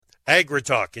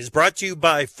AgriTalk is brought to you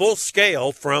by Full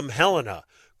Scale from Helena.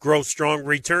 Grow strong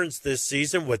returns this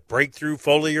season with breakthrough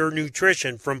foliar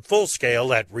nutrition from Full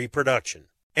Scale at Reproduction.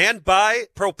 And by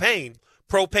Propane.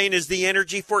 Propane is the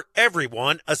energy for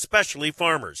everyone, especially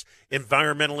farmers.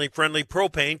 Environmentally friendly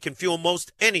propane can fuel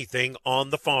most anything on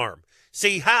the farm.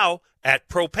 See how at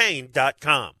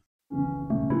propane.com.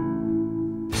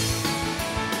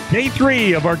 Day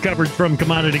 3 of our coverage from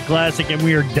Commodity Classic, and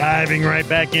we are diving right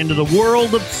back into the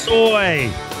world of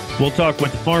soy. We'll talk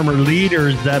with farmer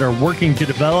leaders that are working to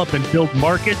develop and build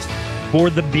markets for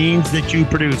the beans that you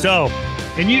produce. Oh,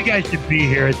 and you guys should be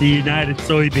here at the United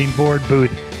Soybean Board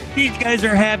booth. These guys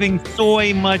are having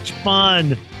so much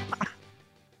fun.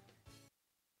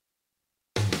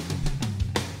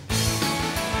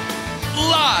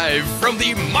 Live from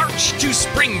the March to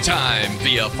Springtime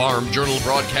via Farm Journal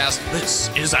broadcast, this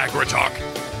is AgriTalk.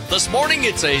 This morning,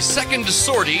 it's a second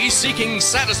sortie seeking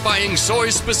satisfying soy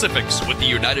specifics with the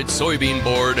United Soybean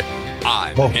Board.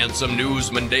 I'm handsome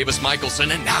newsman Davis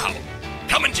Michelson, and now,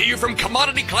 coming to you from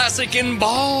Commodity Classic in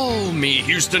balmy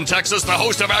Houston, Texas, the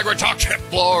host of AgriTalk, Chip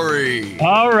Flory.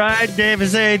 All right,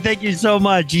 Davis. Hey, thank you so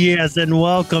much. Yes, and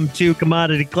welcome to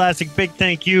Commodity Classic. Big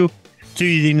thank you to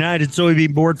the United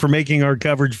Soybean Board for making our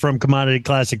coverage from Commodity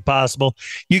Classic possible.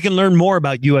 You can learn more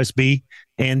about USB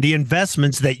and the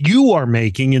investments that you are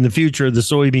making in the future of the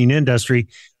soybean industry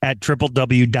at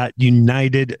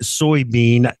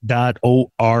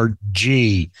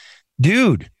www.unitedsoybean.org.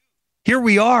 Dude, here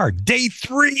we are, day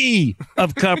 3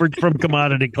 of coverage from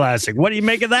Commodity Classic. What do you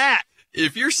make of that?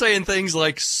 If you're saying things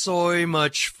like "so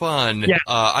much fun,"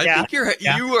 I think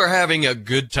you are having a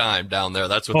good time down there.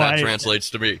 That's what that translates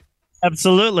to me.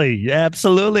 Absolutely. I'm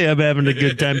having a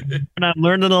good time. And I'm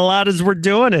learning a lot as we're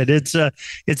doing it. It's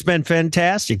been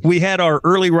fantastic. We had our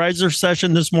early riser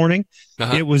session this morning.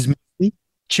 It was me,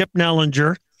 Chip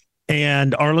Nellinger,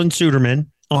 and Arlen Suderman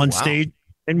on stage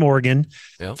in Morgan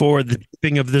for the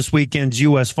taping of this weekend's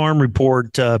U.S. Farm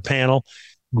Report panel.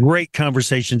 Great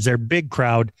conversations there, big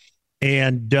crowd,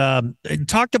 and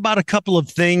talked about a couple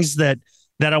of things that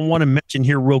I want to mention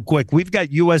here real quick. We've got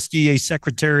USDA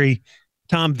Secretary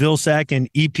Tom Vilsack and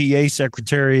EPA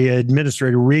Secretary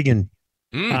Administrator Regan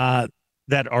that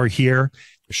are here.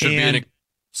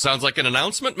 Sounds like an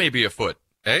announcement maybe afoot,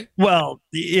 eh? Well,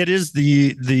 it is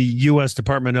the U.S.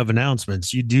 Department of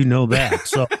Announcements. You do know that.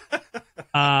 So,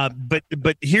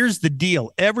 but here's the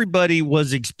deal. Everybody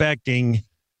was expecting,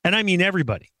 and I mean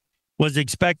everybody, was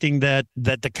expecting that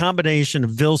the combination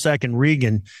of Vilsack and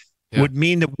Regan would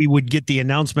mean that we would get the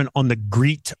announcement on the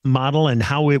GREET model and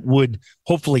how it would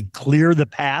hopefully clear the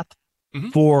path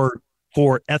for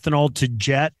ethanol to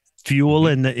jet fuel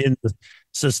in the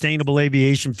sustainable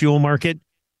aviation fuel market.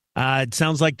 It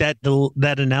sounds like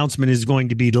that announcement is going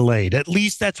to be delayed. At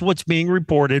least that's what's being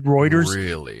reported. Reuters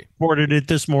reported it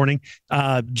this morning.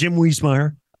 Jim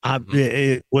Wiesmeyer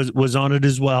was on it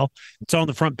as well. It's on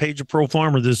the front page of Pro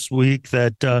Farmer this week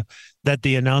that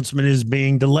the announcement is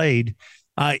being delayed.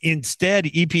 Instead,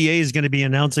 EPA is going to be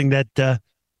announcing that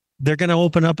they're going to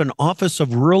open up an Office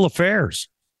of Rural Affairs.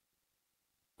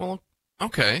 Well,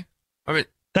 okay. I mean,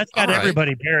 that's got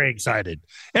everybody very excited.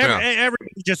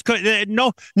 Everybody just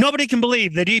nobody can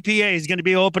believe that EPA is going to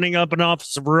be opening up an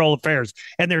Office of Rural Affairs,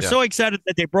 and they're so excited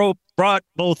that they brought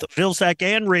both Vilsack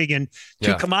and Regan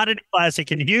to Commodity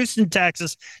Classic in Houston,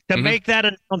 Texas, to make that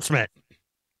announcement.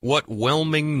 What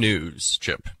whelming news,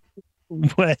 Chip!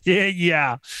 But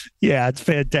yeah, it's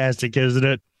fantastic, isn't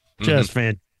it? Just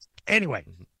fantastic.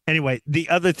 Anyway, the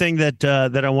other thing that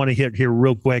I want to hit here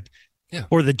real quick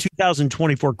for the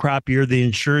 2024 crop year,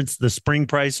 the spring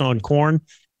price on corn,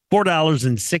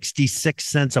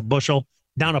 $4.66 a bushel,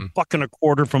 down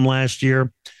 $1.25 from last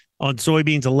year. On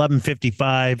soybeans,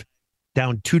 $11.55,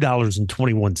 down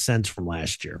 $2.21 from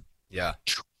last year. Yeah,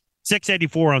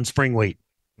 $6.84 on spring wheat,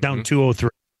 down $2.03.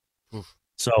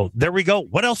 So there we go.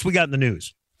 What else we got in the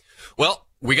news? Well,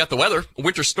 we got the weather.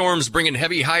 Winter storms bringing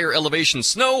heavy, higher elevation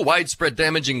snow, widespread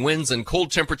damaging winds, and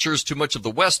cold temperatures to much of the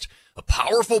west. A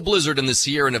powerful blizzard in the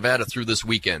Sierra Nevada through this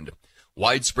weekend.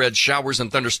 Widespread showers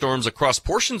and thunderstorms across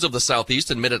portions of the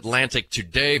southeast and mid-Atlantic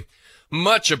today.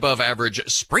 Much above average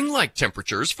spring-like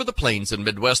temperatures for the plains and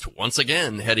Midwest once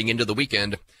again heading into the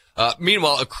weekend.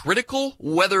 Meanwhile, a critical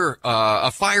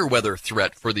fire weather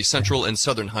threat for the central and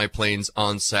southern high plains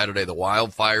on Saturday. The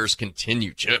wildfires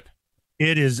continue, Chip.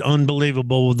 It is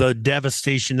unbelievable, the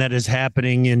devastation that is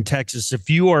happening in Texas. If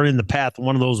you are in the path of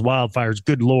one of those wildfires,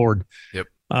 good Lord. Yep.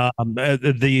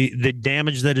 The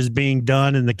damage that is being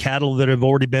done and the cattle that have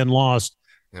already been lost.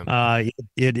 Yep.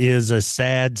 It is a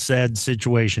sad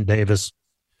situation, Davis.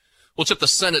 Well, Chip, the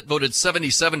Senate voted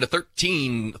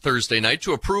 77-13 Thursday night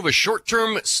to approve a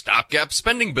short-term stopgap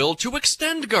spending bill to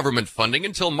extend government funding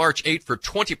until March 8 for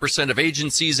 20% of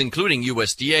agencies, including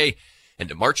USDA, and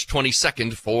to March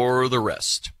 22nd for the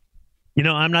rest. You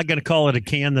know, I'm not going to call it a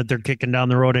can that they're kicking down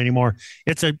the road anymore.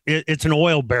 It's an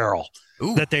oil barrel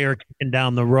that they are kicking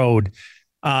down the road.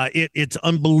 It's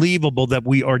unbelievable that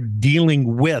we are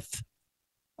dealing with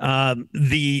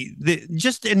the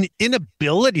just an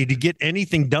inability to get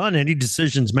anything done, any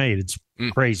decisions made. It's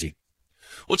crazy.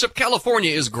 Well, Chip,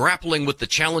 California is grappling with the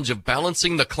challenge of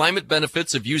balancing the climate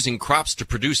benefits of using crops to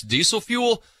produce diesel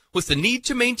fuel with the need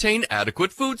to maintain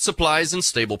adequate food supplies and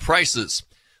stable prices.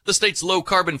 The state's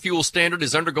low-carbon fuel standard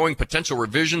is undergoing potential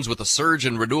revisions with a surge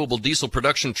in renewable diesel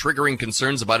production triggering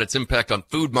concerns about its impact on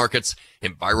food markets.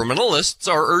 Environmentalists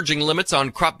are urging limits on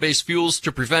crop-based fuels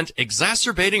to prevent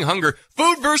exacerbating hunger.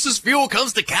 Food versus fuel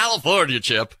comes to California,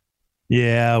 Chip.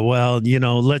 Yeah, well, you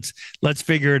know, let's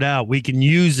figure it out. We can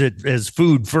use it as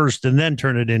food first and then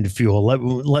turn it into fuel.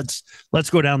 Let's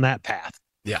go down that path.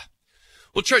 Yeah.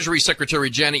 Well, Treasury Secretary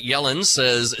Janet Yellen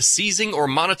says seizing or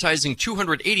monetizing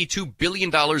 $282 billion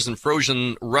in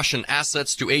frozen Russian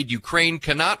assets to aid Ukraine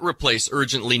cannot replace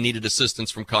urgently needed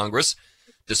assistance from Congress.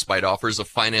 Despite offers of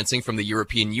financing from the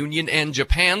European Union and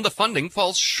Japan, the funding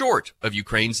falls short of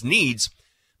Ukraine's needs.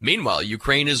 Meanwhile,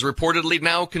 Ukraine is reportedly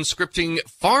now conscripting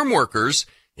farm workers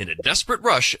in a desperate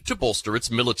rush to bolster its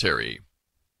military.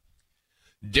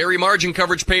 Dairy margin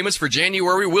coverage payments for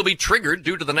January will be triggered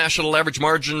due to the national average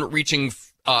margin reaching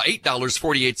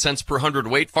 $8.48 per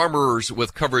hundredweight. Farmers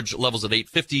with coverage levels at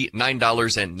 $8.50,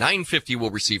 $9, and $9.50 will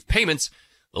receive payments.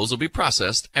 Those will be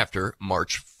processed after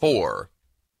March 4.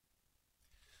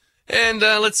 And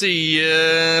let's see.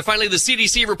 Finally, the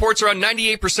CDC reports around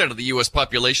 98% of the U.S.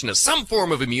 population has some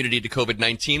form of immunity to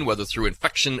COVID-19, whether through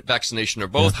infection, vaccination, or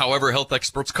both. However, health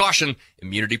experts caution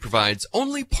immunity provides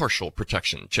only partial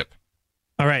protection. Chip.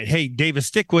 All right. Hey, Davis,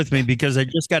 stick with me because I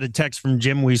just got a text from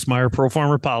Jim Wiesmeyer, pro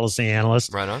farmer policy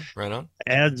analyst. Right on.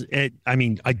 I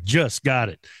just got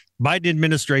it. Biden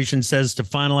administration says to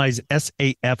finalize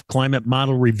SAF climate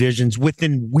model revisions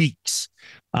within weeks.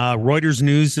 Reuters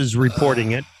News is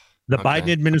reporting it. The Biden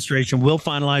administration will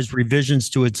finalize revisions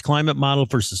to its climate model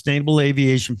for sustainable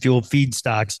aviation fuel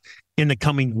feedstocks in the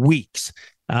coming weeks.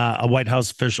 A White House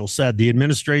official said the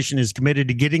administration is committed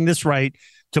to getting this right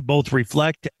to both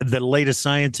reflect the latest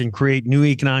science and create new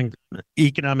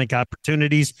economic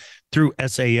opportunities through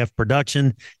SAF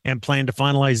production, and plan to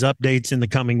finalize updates in the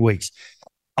coming weeks.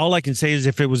 All I can say is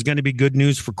if it was going to be good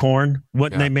news for corn,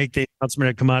 wouldn't they make the announcement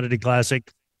at Commodity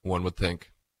Classic? One would think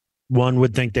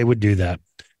they would do that.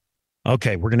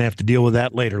 Okay, we're going to have to deal with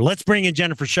that later. Let's bring in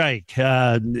Jennifer Scheich,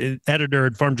 editor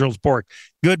at Farm Journal Pork.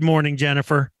 Good morning,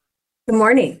 Jennifer. Good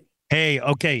morning. Hey,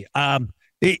 okay.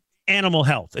 Animal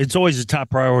health. It's always a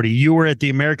top priority. You were at the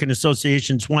American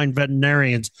Association of Swine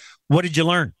Veterinarians. What did you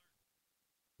learn?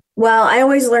 Well, I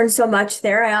always learn so much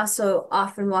there. I also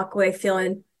often walk away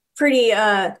feeling pretty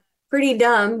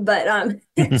dumb, but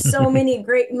there's so many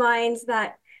great minds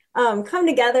that come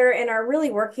together and are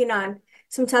really working on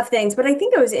some tough things. But I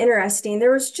think it was interesting.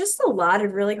 There was just a lot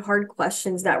of really hard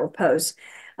questions that were posed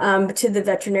to the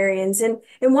veterinarians. And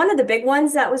one of the big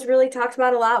ones that was really talked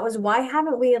about a lot was, why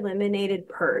haven't we eliminated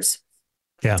PRRS?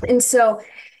 Yeah. And so,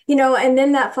 and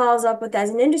then that follows up with, as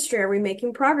an industry, are we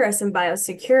making progress in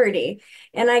biosecurity?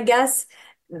 And I guess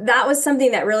that was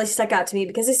something that really stuck out to me,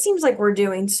 because it seems like we're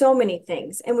doing so many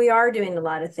things, and we are doing a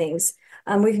lot of things.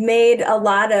 We've made a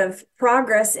lot of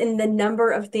progress in the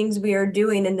number of things we are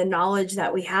doing and the knowledge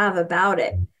that we have about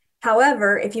it.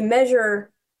 However, if you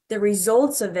measure the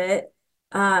results of it,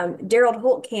 Daryl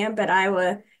Holtkamp at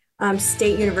Iowa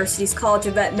State University's College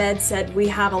of Vet Med said we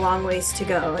have a long ways to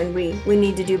go, and we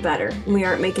need to do better, and we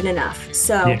aren't making enough.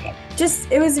 So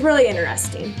it was really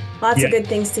interesting. Lots of good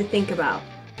things to think about.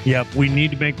 Yep, we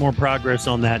need to make more progress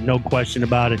on that. No question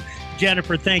about it.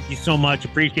 Jennifer, thank you so much.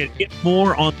 Appreciate it. Get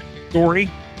more on the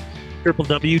story,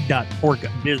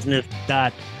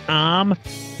 www.porkbusiness.com.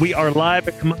 We are live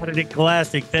at Commodity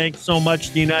Classic. Thanks so much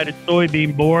to the United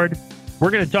Soybean Board. We're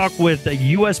going to talk with the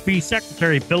USB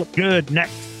Secretary, Philip Good,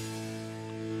 next.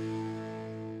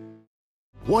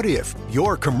 What if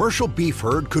your commercial beef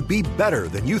herd could be better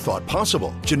than you thought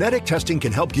possible? Genetic testing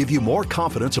can help give you more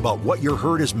confidence about what your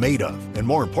herd is made of, and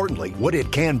more importantly, what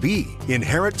it can be.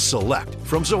 Inherit Select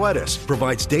from Zoetis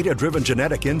provides data-driven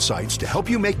genetic insights to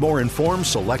help you make more informed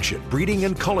selection, breeding,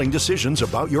 and culling decisions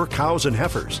about your cows and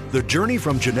heifers. The journey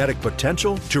from genetic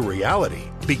potential to reality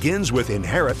begins with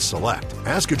Inherit Select.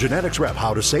 Ask a genetics rep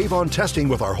how to save on testing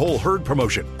with our whole herd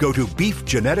promotion. Go to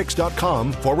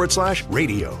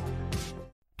beefgenetics.com/radio.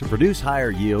 To produce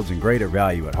higher yields and greater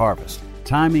value at harvest,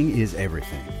 timing is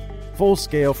everything. Full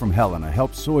Scale from Helena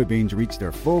helps soybeans reach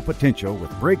their full potential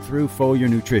with breakthrough foliar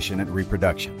nutrition at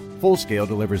reproduction. Full Scale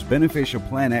delivers beneficial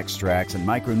plant extracts and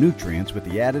micronutrients with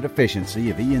the added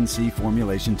efficiency of ENC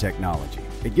formulation technology.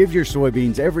 It gives your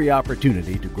soybeans every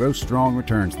opportunity to grow strong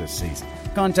returns this season.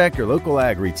 Contact your local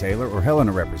ag retailer or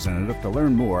Helena representative to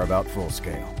learn more about Full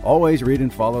Scale. Always read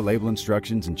and follow label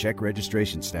instructions and check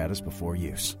registration status before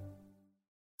use.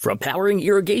 From powering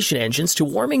irrigation engines to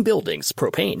warming buildings,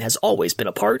 propane has always been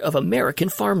a part of American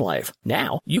farm life.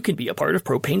 Now, you can be a part of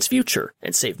propane's future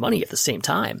and save money at the same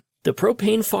time. The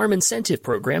Propane Farm Incentive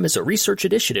Program is a research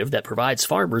initiative that provides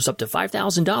farmers up to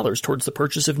 $5,000 towards the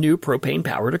purchase of new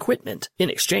propane-powered equipment.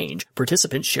 In exchange,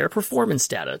 participants share performance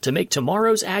data to make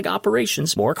tomorrow's ag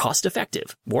operations more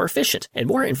cost-effective, more efficient, and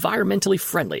more environmentally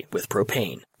friendly with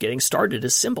propane. Getting started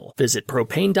is simple. Visit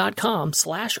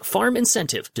propane.com/farm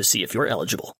incentive to see if you're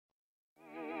eligible.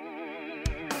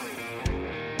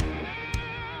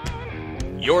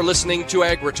 You're listening to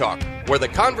AgriTalk, where the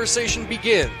conversation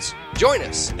begins. Join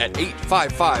us at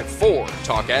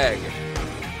 855-4-TALK-AG.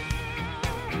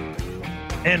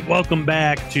 And welcome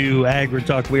back to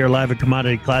AgriTalk. We are live at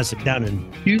Commodity Classic down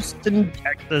in Houston,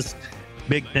 Texas.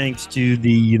 Big thanks to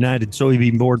the United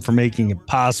Soybean Board for making it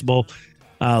possible.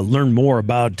 Learn more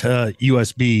about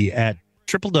USB at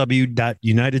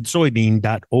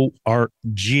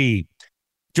www.unitedsoybean.org.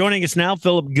 Joining us now,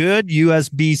 Philip Good,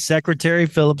 USB Secretary.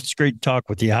 Philip, it's great to talk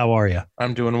with you. How are you?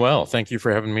 I'm doing well. Thank you for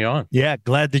having me on. Yeah,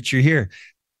 glad that you're here.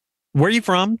 Where are you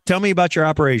from? Tell me about your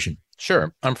operation.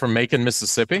 Sure. I'm from Macon,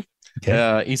 Mississippi,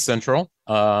 East Central.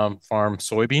 Farm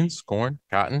soybeans, corn,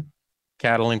 cotton,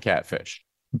 cattle, and catfish.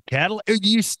 Cattle?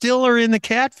 You still are in the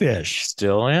catfish?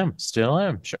 Still am.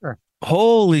 Sure.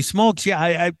 Holy smokes.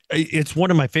 Yeah, it's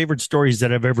one of my favorite stories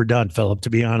that I've ever done, Philip,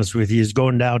 to be honest with you, is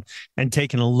going down and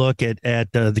taking a look at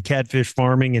the catfish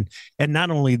farming. And not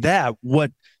only that,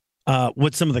 what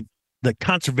some of the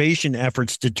conservation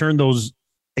efforts to turn those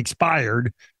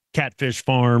expired catfish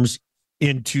farms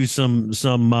into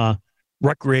some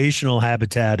recreational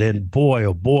habitat. And boy,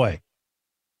 oh boy,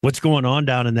 what's going on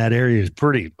down in that area is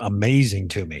pretty amazing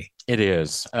to me. It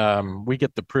is. We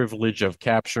get the privilege of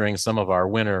capturing some of our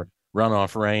winter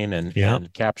runoff rain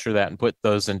and capture that and put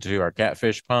those into our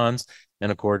catfish ponds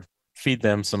and, of course, feed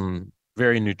them some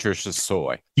very nutritious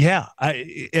soy. Yeah.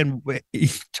 And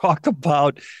talk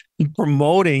about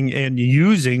promoting and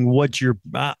using what you're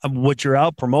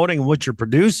out promoting and what you're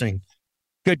producing.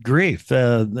 Good grief.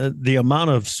 The amount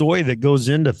of soy that goes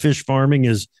into fish farming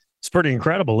it's pretty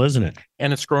incredible, isn't it?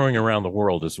 And it's growing around the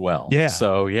world as well. Yeah.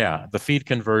 So, the feed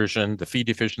conversion, the feed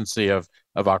efficiency of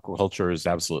aquaculture is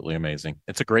absolutely amazing.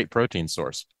 It's a great protein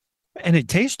source. And it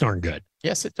tastes darn good.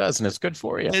 Yes, it does. And it's good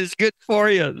for you. It's good for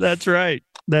you. That's right.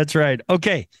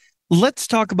 Okay. Let's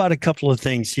talk about a couple of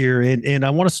things here. And I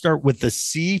want to start with the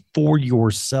See for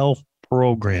Yourself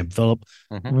program, Philip.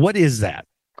 Mm-hmm. What is that?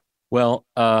 Well,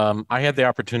 I had the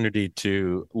opportunity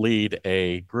to lead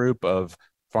a group of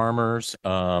farmers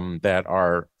that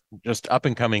are just up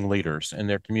and coming leaders in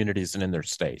their communities and in their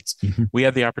states. Mm-hmm. We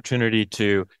had the opportunity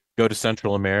to go to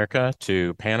Central America,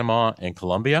 to Panama and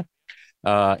Colombia.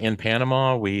 In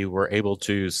Panama, we were able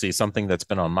to see something that's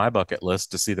been on my bucket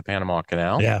list, to see the Panama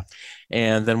Canal. Yeah.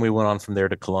 And then we went on from there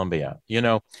to Colombia.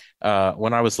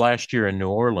 When I was last year in New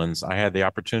Orleans, I had the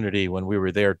opportunity, when we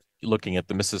were there looking at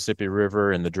the Mississippi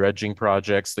River and the dredging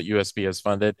projects that USB has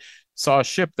funded, saw a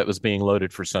ship that was being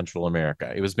loaded for Central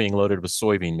America. It was being loaded with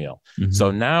soybean meal. Mm-hmm. So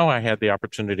now I had the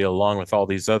opportunity, along with all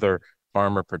these other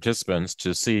farmer participants,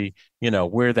 to see,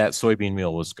 where that soybean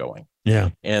meal was going. Yeah.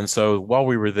 And so while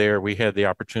we were there, we had the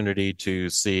opportunity to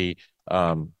see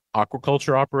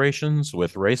aquaculture operations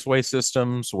with raceway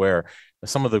systems, where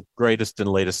some of the greatest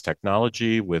and latest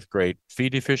technology with great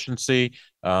feed efficiency,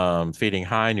 feeding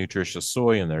high nutritious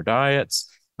soy in their diets.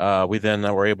 We then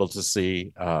were able to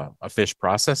see a fish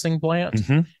processing plant.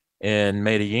 Mm-hmm. In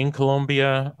Medellin,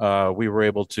 Colombia, we were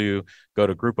able to go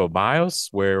to Grupo Bios,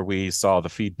 where we saw the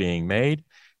feed being made.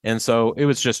 And so it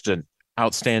was just an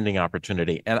outstanding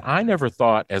opportunity. And I never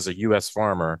thought, as a U.S.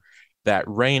 farmer, that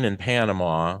rain in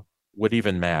Panama would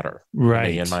even matter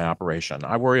in my operation.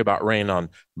 I worry about rain on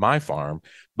my farm,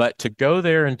 but to go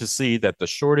there and to see that the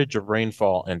shortage of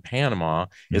rainfall in Panama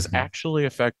mm-hmm. is actually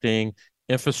affecting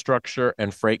infrastructure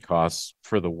and freight costs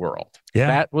for the world.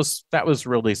 Yeah. That was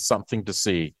really something to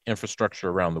see, infrastructure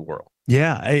around the world.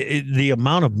 Yeah. The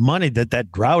amount of money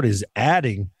that drought is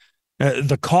adding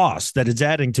The cost that it's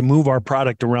adding to move our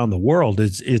product around the world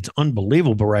it's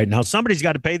unbelievable right now. Somebody's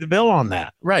got to pay the bill on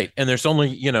that. Right. And there's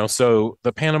only, so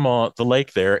the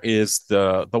lake there is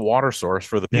the water source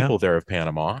for the people there of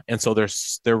Panama. And so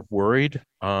they're worried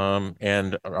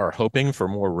and are hoping for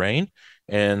more rain.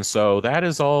 And so that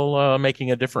is all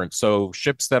making a difference. So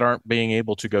ships that aren't being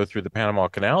able to go through the Panama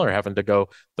Canal are having to go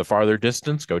the farther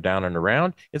distance, go down and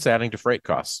around. It's adding to freight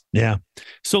costs. Yeah.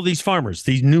 So these farmers,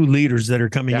 these new leaders that are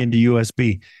coming into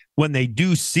USB, when they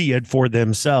do see it for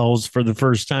themselves for the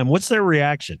first time, what's their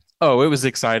reaction? Oh, it was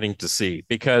exciting to see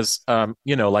because,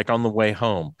 like on the way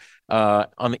home,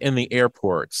 in the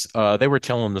airports, they were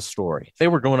telling the story. They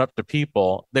were going up to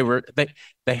people. They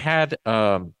had.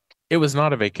 It was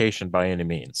not a vacation by any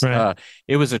means. Right.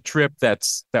 It was a trip that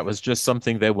was just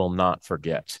something they will not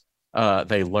forget.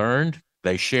 They learned,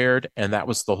 they shared, and that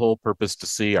was the whole purpose, to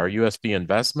see our USB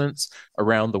investments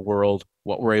around the world,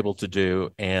 what we're able to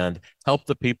do, and help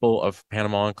the people of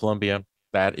Panama and Colombia.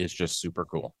 That is just super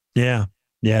cool. Yeah.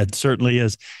 Yeah, it certainly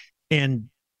is. And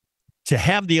to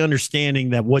have the understanding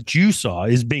that what you saw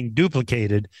is being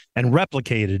duplicated and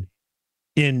replicated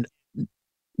in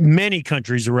many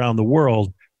countries around the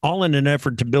world, all in an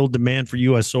effort to build demand for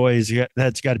U.S. soy,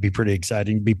 that's got to be pretty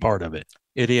exciting to be part of it.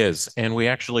 It is. And we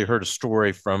actually heard a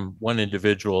story from one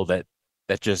individual that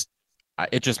just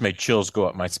made chills go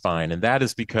up my spine. And that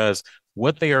is because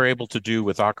what they are able to do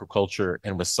with aquaculture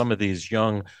and with some of these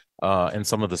young and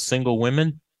some of the single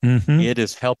women, it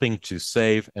is helping to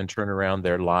save and turn around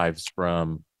their lives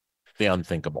from the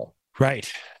unthinkable.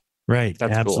 Right. Right.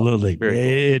 That's absolutely. Cool.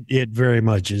 It very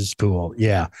much is cool.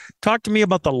 Yeah. Talk to me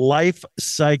about the life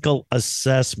cycle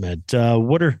assessment.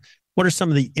 What are some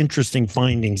of the interesting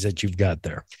findings that you've got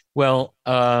there? Well,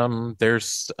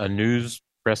 there's a news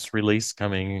press release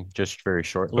coming just very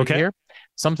shortly here.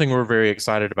 Something we're very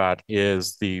excited about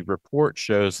is the report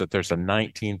shows that there's a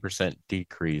 19%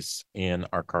 decrease in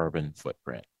our carbon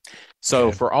footprint.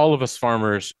 So for all of us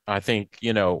farmers, I think,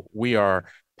 we are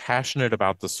passionate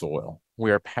about the soil. We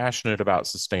are passionate about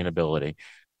sustainability.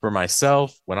 For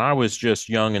myself, when I was just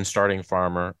young and starting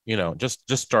farmer,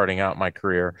 just starting out my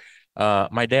career,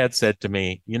 my dad said to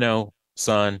me,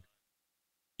 son,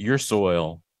 your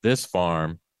soil, this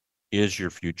farm is your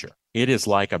future. It is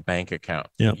like a bank account.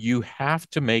 Yep. You have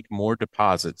to make more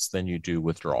deposits than you do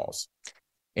withdrawals.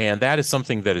 And that is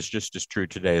something that is just as true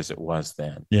today as it was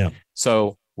then. Yeah.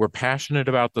 So we're passionate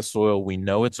about the soil. We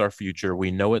know it's our future.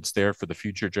 We know it's there for the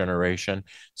future generation.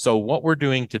 So what we're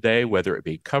doing today, whether it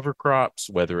be cover crops,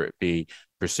 whether it be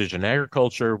precision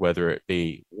agriculture, whether it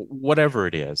be whatever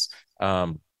it is,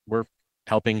 we're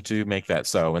helping to make that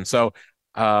so. And so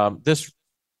this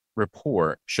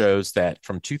report shows that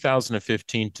from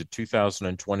 2015 to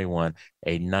 2021,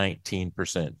 a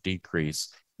 19%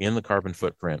 decrease in the carbon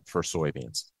footprint for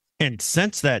soybeans. And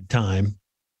since that time,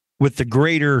 with the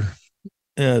greater,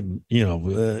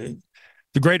 the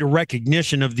greater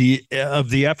recognition of the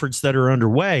efforts that are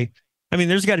underway, I mean,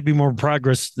 there's got to be more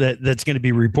progress that's going to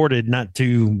be reported not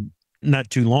too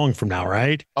long from now,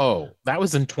 right? Oh, that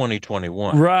was in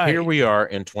 2021. Right. Here we are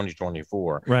in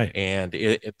 2024. Right. And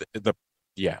it's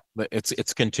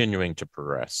continuing to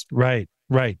progress. Right.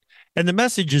 Right. And the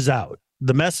message is out.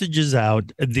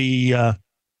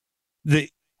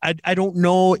 I don't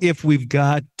know if we've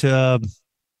got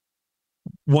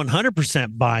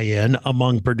 100% buy-in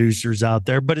among producers out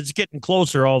there, but it's getting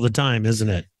closer all the time, isn't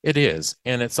it? It is.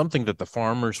 And it's something that the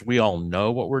farmers, we all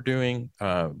know what we're doing.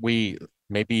 We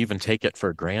maybe even take it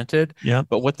for granted. Yeah.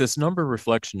 But what this number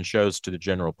reflection shows to the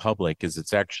general public is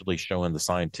it's actually showing the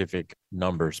scientific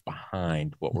numbers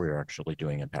behind what we're actually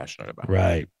doing and passionate about.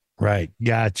 Right. Right.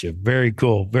 Gotcha. Very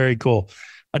cool. Very cool.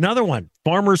 Another one,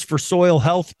 Farmers for Soil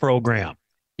Health Program.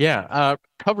 Yeah.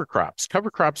 Cover crops.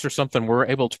 Cover crops are something we're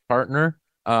able to partner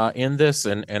in this.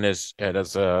 And as a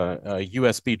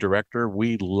USB director,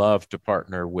 we love to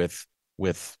partner with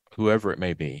whoever it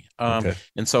may be. And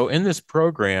so in this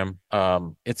program,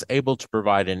 it's able to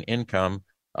provide an income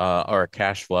or a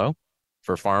cash flow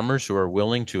for farmers who are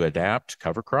willing to adapt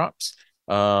cover crops.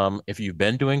 If you've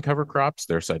been doing cover crops,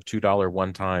 there's a $2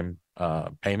 one-time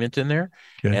payment in there.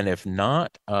 Okay. And if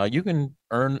not, you can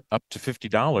earn up to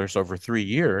 $50 over 3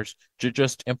 years to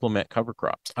just implement cover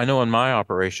crops. I know in my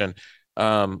operation,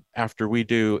 after we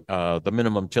do the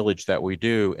minimum tillage that we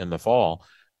do in the fall,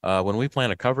 when we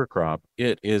plant a cover crop,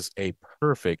 it is a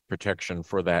perfect protection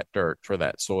for that dirt, for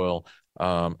that soil,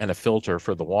 and a filter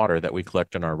for the water that we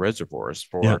collect in our reservoirs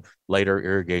for later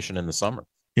irrigation in the summer.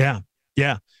 Yeah.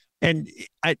 Yeah. And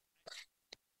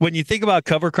when you think about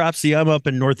cover crops, see, I'm up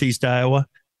in Northeast Iowa.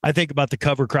 I think about the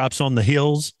cover crops on the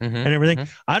hills and everything.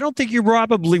 I don't think you're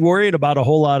probably worried about a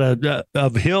whole lot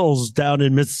of hills down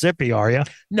in Mississippi, are you?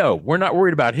 No, we're not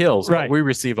worried about hills, right. But we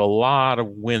receive a lot of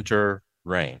winter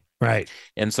rain. Right.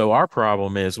 And so our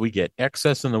problem is we get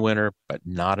excess in the winter, but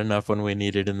not enough when we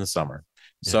need it in the summer.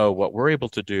 Yeah. So what we're able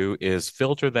to do is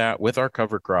filter that with our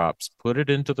cover crops, put it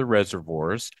into the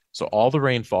reservoirs. So all the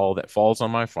rainfall that falls on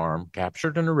my farm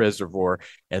captured in a reservoir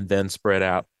and then spread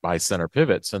out by center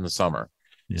pivots in the summer.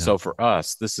 Yeah. So for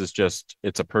us, this is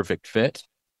it's a perfect fit.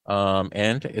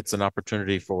 And it's an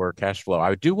opportunity for cash flow.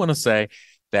 I do want to say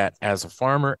that as a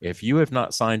farmer, if you have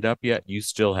not signed up yet, you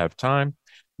still have time.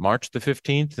 March the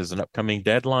 15th is an upcoming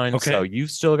deadline. Okay. So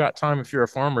you've still got time if you're a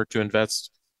farmer to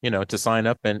invest, to sign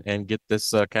up and get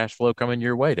this cash flow coming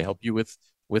your way to help you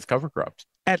with cover crops.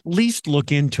 At least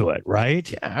look into it, right?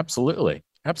 Yeah, absolutely.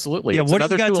 Absolutely. Yeah, what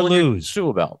have you got to lose?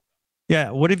 Tool belt. Yeah,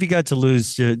 what have you got to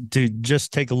lose to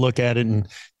just take a look at it and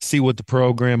see what the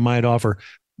program might offer?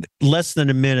 Less than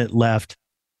a minute left.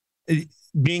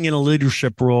 Being in a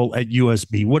leadership role at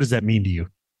USB, what does that mean to you?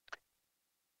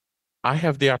 I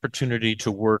have the opportunity to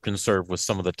work and serve with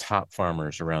some of the top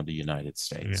farmers around the United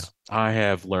States. Yeah. I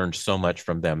have learned so much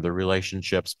from them, the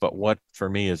relationships, but what for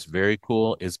me is very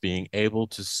cool is being able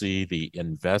to see the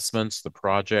investments, the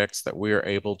projects that we are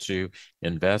able to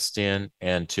invest in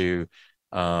and to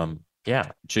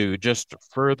just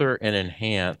further and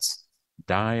enhance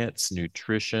diets,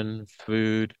 nutrition,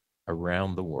 food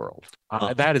around the world.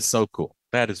 That is so cool.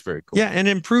 That is very cool. Yeah, and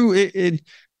improve it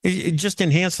just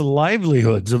enhance the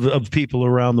livelihoods of people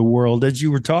around the world. As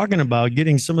you were talking about,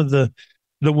 getting some of the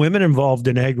women involved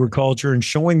in agriculture and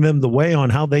showing them the way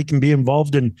on how they can be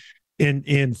involved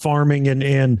in farming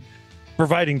and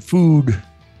providing food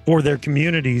for their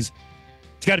communities.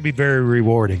 It's got to be very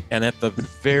rewarding. And at the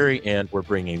very end, we're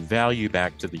bringing value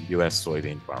back to the U.S.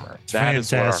 soybean farmer. That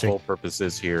is what our whole purpose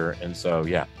is here. And so,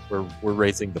 we're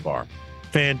raising the bar.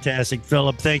 Fantastic.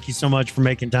 Philip, thank you so much for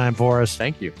making time for us.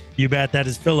 Thank you. You bet. That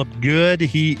is Philip Good.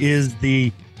 He is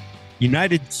the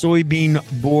United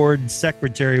Soybean Board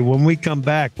Secretary. When we come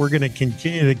back, we're going to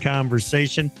continue the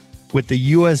conversation with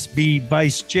the USB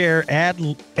Vice Chair, Ed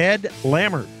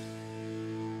Lammert.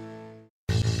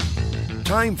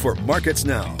 Time for Markets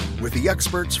Now with the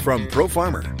experts from Pro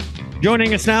Farmer.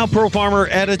 Joining us now, Pro Farmer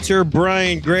editor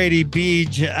Brian Grady.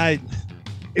 Beej,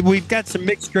 we've got some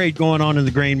mixed trade going on in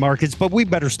the grain markets, but we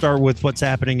better start with what's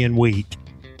happening in wheat.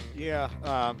 Yeah,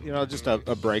 just a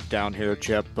breakdown here,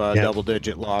 Chip.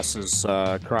 Double-digit losses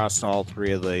across all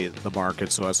three of the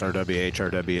markets, so SRW,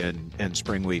 HRW, and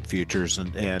spring wheat futures.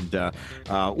 And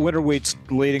winter wheat's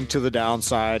leading to the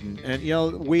downside. And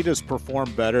wheat has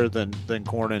performed better than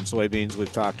corn and soybeans.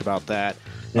 We've talked about that.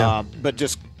 Yeah. But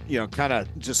just, kind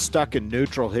of just stuck in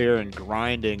neutral here and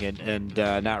grinding and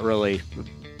not really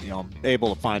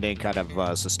able to find any kind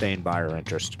of sustained buyer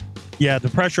interest. Yeah, the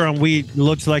pressure on wheat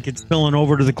looks like it's spilling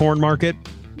over to the corn market.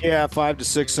 Yeah, 5 to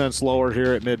 6 cents lower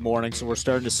here at mid-morning, so we're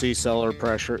starting to see selling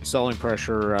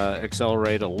pressure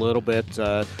accelerate a little bit,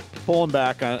 pulling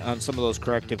back on some of those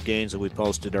corrective gains that we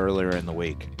posted earlier in the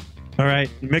week. All right,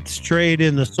 mixed trade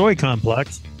in the soy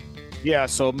complex. Yeah,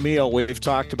 so meal, we've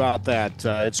talked about that.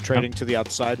 It's trading to the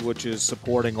upside, which is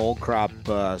supporting old crop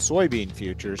soybean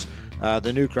futures.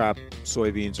 The new crop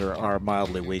soybeans are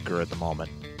mildly weaker at the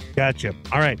moment. Gotcha.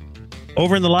 All right.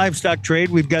 Over in the livestock trade,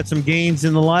 we've got some gains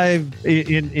in the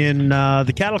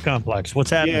the cattle complex. What's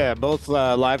happening? Yeah, both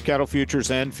live cattle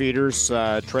futures and feeders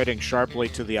trading sharply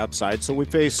to the upside. So we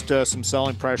faced some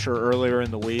selling pressure earlier in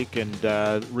the week and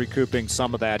recouping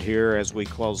some of that here as we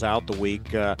close out the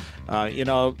week.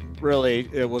 Really,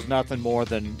 it was nothing more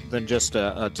than just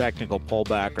a technical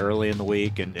pullback early in the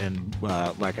week. And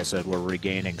like I said, we're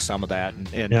regaining some of that.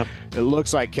 And yep. It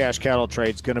looks like cash cattle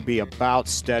trade's going to be about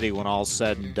steady when all's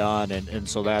said and done. And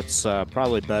so that's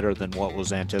probably better than what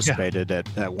was anticipated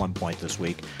at one point this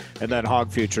week. And then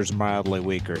hog futures mildly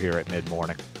weaker here at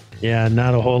mid-morning. Yeah,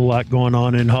 not a whole lot going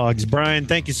on in hogs. Brian,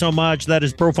 thank you so much. That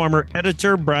is Pro Farmer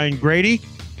editor Brian Grady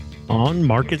on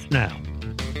Markets Now.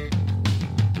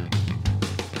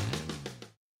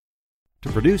 To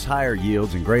produce higher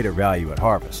yields and greater value at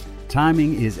harvest,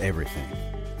 timing is everything.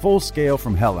 Full Scale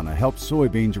from Helena helps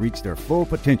soybeans reach their full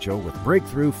potential with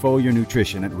breakthrough foliar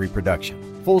nutrition at reproduction.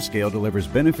 Full Scale delivers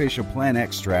beneficial plant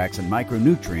extracts and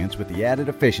micronutrients with the added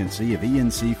efficiency of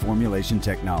ENC formulation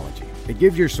technology. It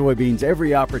gives your soybeans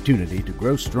every opportunity to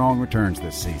grow strong returns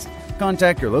this season.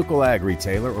 Contact your local ag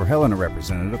retailer or Helena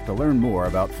representative to learn more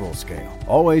about Full Scale.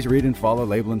 Always read and follow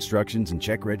label instructions and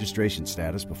check registration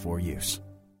status before use.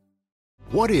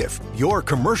 What if your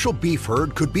commercial beef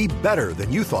herd could be better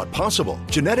than you thought possible?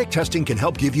 Genetic testing can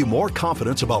help give you more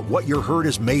confidence about what your herd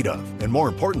is made of, and more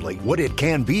importantly, what it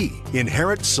can be.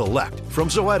 Inherit Select from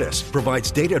Zoetis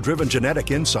provides data-driven genetic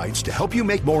insights to help you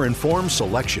make more informed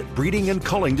selection, breeding, and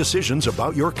culling decisions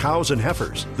about your cows and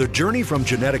heifers. The journey from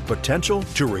genetic potential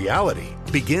to reality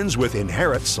begins with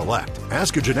Inherit Select.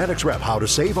 Ask a genetics rep how to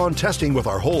save on testing with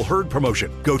our whole herd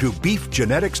promotion. Go to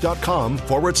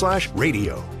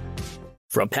beefgenetics.com/radio.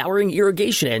 From powering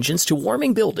irrigation engines to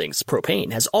warming buildings,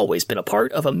 propane has always been a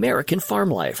part of American farm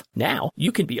life. Now,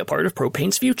 you can be a part of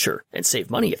propane's future and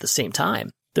save money at the same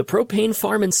time. The Propane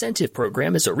Farm Incentive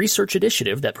Program is a research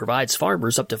initiative that provides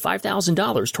farmers up to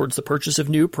 $5,000 towards the purchase of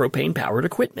new propane-powered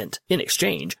equipment. In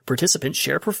exchange, participants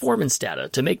share performance data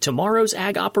to make tomorrow's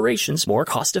ag operations more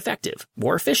cost-effective,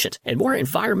 more efficient, and more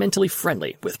environmentally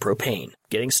friendly with propane.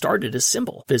 Getting started is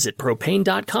simple. Visit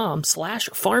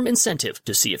propane.com/farm incentive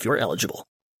to see if you're eligible.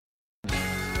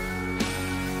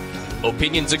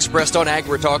 Opinions expressed on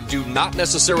AgriTalk do not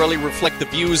necessarily reflect the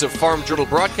views of Farm Journal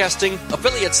Broadcasting,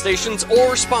 affiliate stations,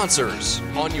 or sponsors.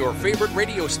 On your favorite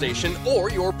radio station or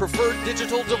your preferred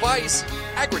digital device,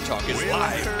 AgriTalk is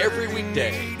live every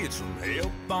weekday.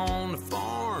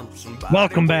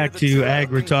 Welcome back to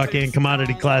AgriTalk and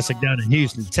Commodity Classic down in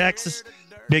Houston, Texas.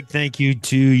 Big thank you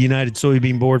to United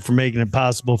Soybean Board for making it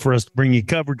possible for us to bring you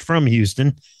coverage from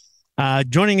Houston.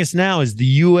 Joining us now is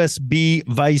the USB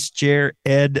Vice Chair,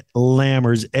 Ed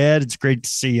Lammers. Ed, it's great to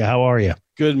see you. How are you?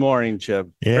 Good morning, Chip.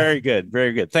 Yeah. Very good.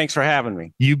 Very good. Thanks for having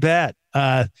me. You bet.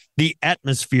 The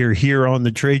atmosphere here on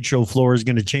the trade show floor is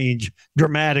going to change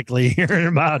dramatically here in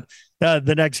about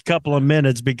the next couple of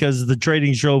minutes because the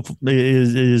trading show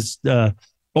is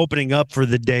opening up for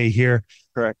the day here.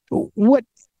 Correct. What's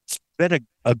been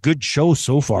a good show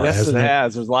so far? Yes, hasn't it it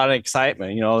has. There's a lot of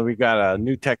excitement. You know, we've got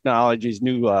new technologies,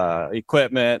 new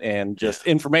equipment, and just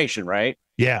information, right?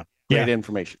 Yeah. Great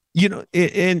information. You know,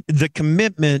 and the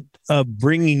commitment of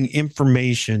bringing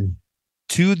information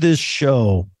to this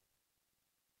show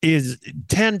is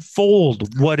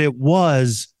tenfold what it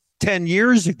was 10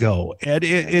 years ago. And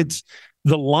it's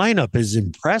the lineup is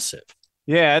impressive.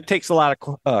 Yeah, it takes a lot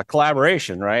of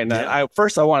collaboration, right? And I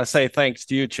want to say thanks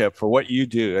to you, Chip, for what you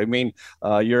do. I mean,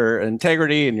 your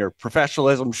integrity and your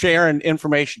professionalism, sharing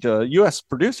information to U.S.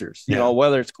 producers, you know,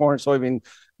 whether it's corn, soybean,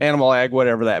 animal ag,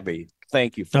 whatever that be.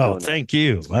 Thank you for doing that. Thank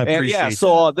you. I appreciate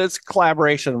so this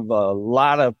collaboration of a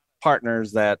lot of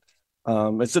partners that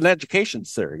it's an education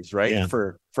series, right? Yeah.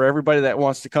 For everybody that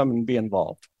wants to come and be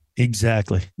involved.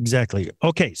 Exactly.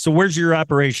 Okay, so where's your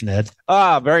operation, Ed?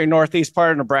 Very northeast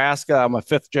part of Nebraska. I'm a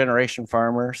 5th generation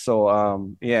farmer.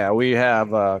 So, we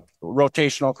have a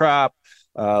rotational crop.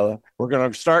 We're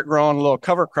going to start growing a little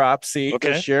cover crop seed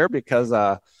this year because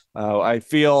I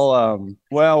feel,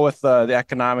 with the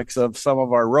economics of some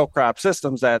of our row crop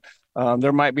systems that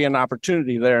there might be an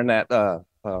opportunity there in that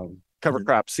cover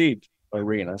crop seed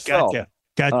arena. Gotcha.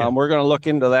 We're going to look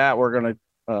into that. We're going to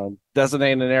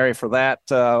designate an area for that.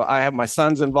 I have my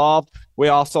sons involved. We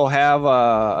also have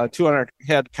a 200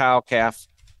 head cow calf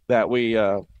that we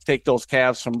take those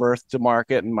calves from birth to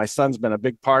market. And my son's been a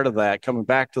big part of that, coming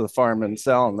back to the farm and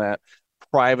selling that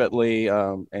privately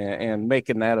and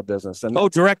making that a business. And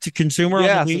direct to consumer.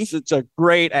 Yes, it's a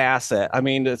great asset. I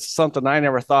mean, it's something I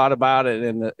never thought about it,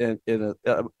 and it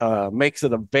makes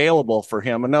it available for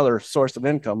him, another source of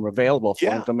income available for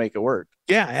him to make it work.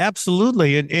 Yeah,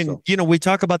 absolutely. And you know, we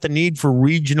talk about the need for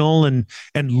regional and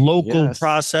local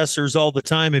processors all the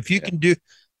time. If you can do,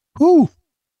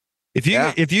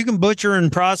 if you can butcher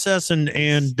and process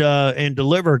and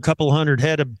deliver a couple hundred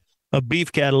head of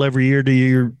beef cattle every year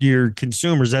to your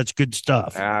consumers, that's good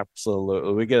stuff.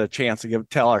 Absolutely. We get a chance to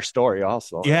tell our story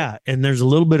also. Yeah. And there's a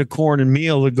little bit of corn and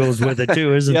meal that goes with it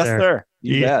too, isn't yes, there?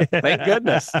 Yes, sir. You bet. Thank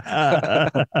goodness.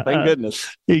 Thank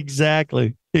goodness.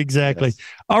 Exactly. Yes.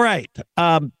 All right.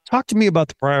 Talk to me about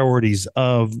the priorities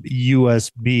of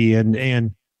USB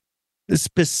and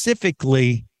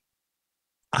specifically,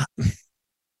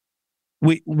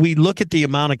 we look at the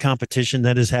amount of competition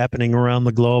that is happening around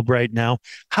the globe right now.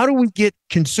 How do we get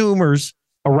consumers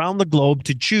around the globe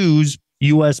to choose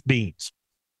U.S. beans?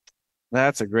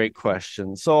 That's a great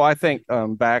question. So I think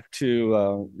back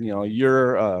to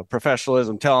your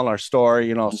professionalism, telling our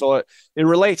story. So it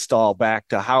relates to all back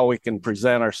to how we can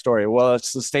present our story. Well,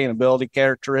 it's sustainability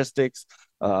characteristics,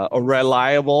 a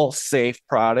reliable, safe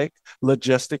product,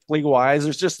 logistically wise.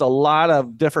 There's just a lot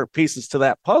of different pieces to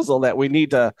that puzzle that we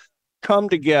need to come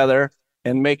together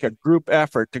and make a group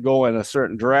effort to go in a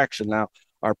certain direction. Now,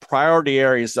 our priority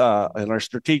areas and our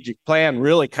strategic plan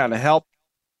really kind of help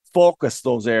focus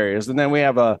those areas. And then we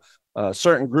have a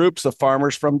certain groups of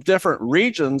farmers from different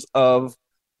regions of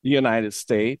the United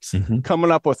States,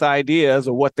 coming up with ideas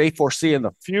of what they foresee in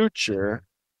the future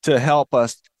to help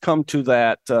us come to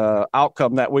that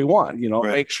outcome that we want.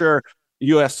 Make sure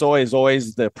U.S. soy is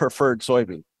always the preferred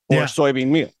soybean or soybean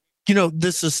meal. The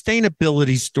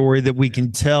sustainability story that we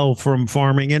can tell from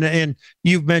farming, and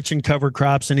you've mentioned cover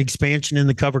crops and expansion in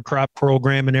the cover crop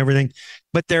program and everything,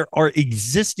 but there are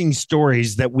existing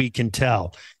stories that we can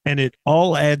tell, and it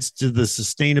all adds to the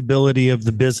sustainability of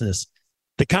the business.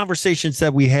 The conversations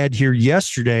that we had here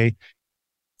yesterday,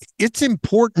 it's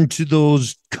important to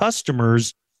those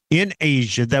customers in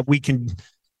Asia that we can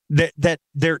that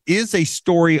there is a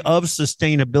story of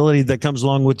sustainability that comes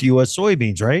along with U.S.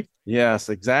 soybeans, right? Yes,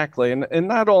 exactly. And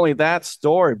not only that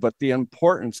story, but the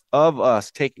importance of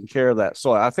us taking care of that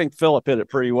soil. I think Philip hit it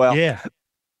pretty well. Yeah.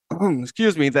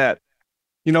 Excuse me, that,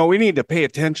 we need to pay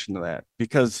attention to that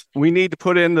because we need to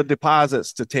put in the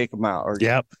deposits to take them out.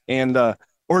 And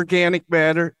organic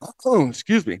matter.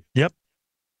 Excuse me. Yep.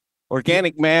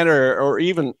 Organic matter, or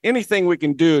even anything we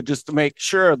can do just to make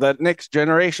sure that next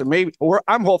generation,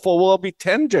 I'm hopeful we'll be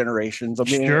 10 generations of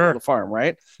being able to farm,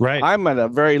 right? Right. I'm at a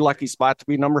very lucky spot to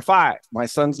be number 5. My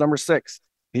son's number 6.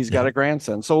 He's got a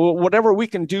grandson. So whatever we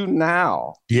can do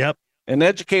now. Yep. And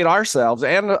educate ourselves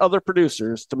and other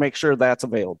producers to make sure that's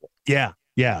available. Yeah.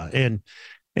 Yeah.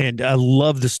 And I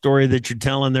love the story that you're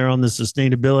telling there on the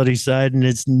sustainability side. And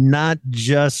it's not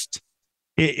just,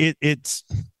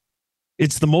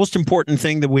 it's the most important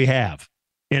thing that we have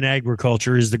in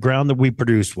agriculture is the ground that we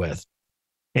produce with.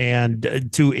 And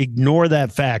to ignore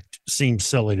that fact seems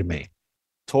silly to me.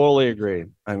 Totally agree.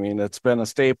 I mean, it's been a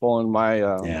staple in my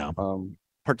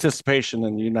participation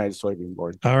in the United Soybean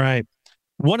Board. All right.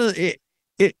 One of the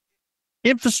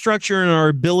infrastructure and our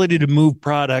ability to move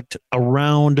product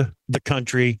around the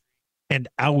country and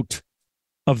out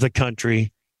of the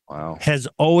country has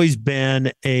always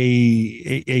been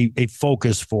a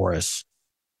focus for us.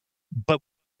 But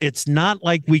it's not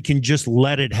like we can just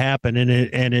let it happen and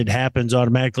it happens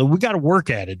automatically. We got to work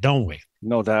at it, don't we?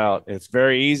 No doubt. It's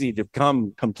very easy to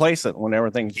become complacent when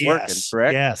everything's working,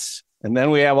 correct? Yes. And then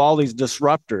we have all these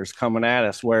disruptors coming at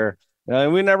us where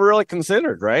we never really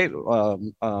considered, right?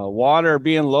 Water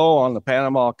being low on the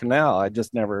Panama Canal. I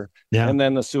just never. Yeah. And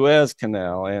then the Suez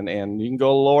Canal, and you can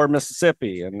go lower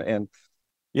Mississippi, and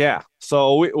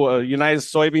so United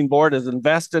Soybean Board has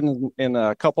invested in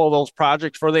a couple of those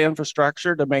projects for the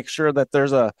infrastructure to make sure that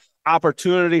there's a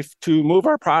opportunity to move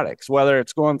our products, whether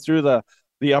it's going through the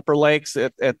upper lakes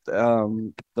at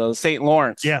the St.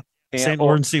 Lawrence. Yeah. St.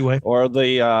 Lawrence Seaway. Or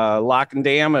the Lock and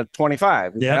Dam at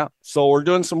 25. Yeah. So we're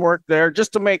doing some work there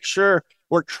just to make sure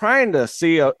we're trying to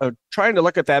see, trying to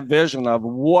look at that vision of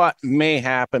what may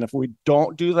happen if we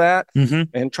don't do that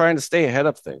and trying to stay ahead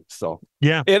of things. So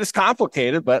it is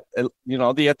complicated, but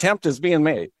the attempt is being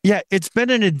made. Yeah, it's been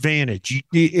an advantage.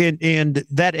 And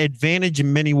that advantage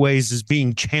in many ways is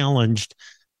being challenged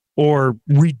or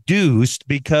reduced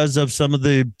because of some of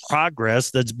the progress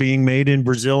that's being made in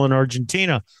Brazil and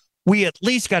Argentina. We at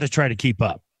least got to try to keep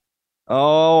up.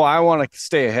 Oh, I want to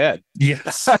stay ahead.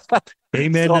 Yes.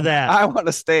 Amen to that. I want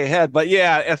to stay ahead. But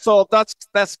and so that's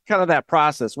kind of that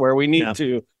process where we need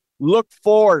to look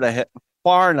forward ahead,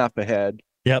 far enough ahead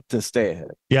to stay ahead.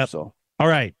 Yep. So all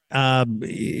right.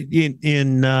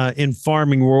 In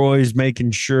farming, we're always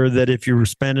making sure that if you're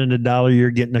spending $1,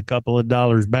 you're getting a couple of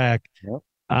dollars back. Yep.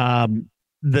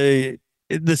 The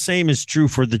same is true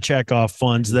for the checkoff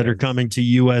funds that are coming to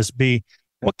USB.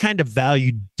 What kind of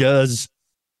value does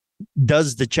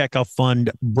the checkoff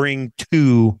fund bring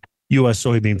to U.S.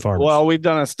 soybean farmers? Well, we've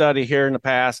done a study here in the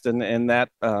past, and that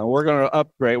we're going to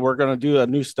upgrade. We're going to do a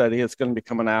new study. It's going to be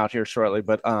coming out here shortly,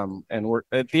 but and we're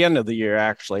at the end of the year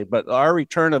actually. But our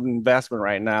return of investment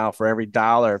right now for every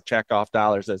dollar of checkoff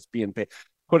dollars that's being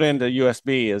put into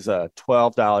USB is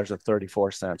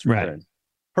 $12.34 return. Right.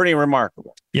 Pretty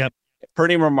remarkable. Yep.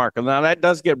 Pretty remarkable. Now that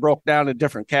does get broke down to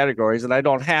different categories, and I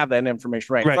don't have that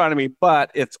information right in front of me, but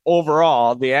it's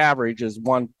overall the average is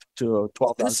 $1 to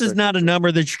 $12. This is not a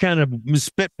number that you're kind of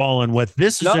spitballing with.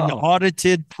 This is an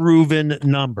audited, proven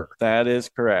number. That is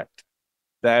correct.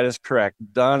 That is correct.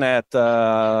 Done at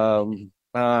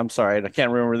I'm sorry, I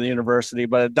can't remember the university,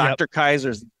 but Dr.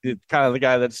 Kaiser's kind of the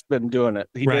guy that's been doing it.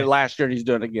 He did it last year, and he's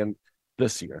doing it again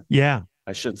this year. Yeah.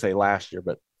 I shouldn't say last year,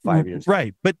 but 5 years ago.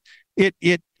 Right. But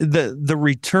the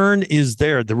return is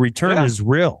there. The return is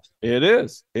real. It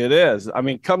is. It is. I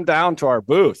mean, come down to our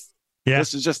booth. Yeah.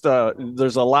 This is just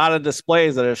there's a lot of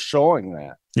displays that are showing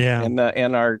that. Yeah.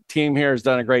 And our team here has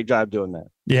done a great job doing that.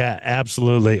 Yeah,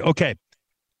 absolutely. Okay.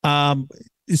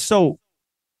 So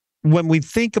when we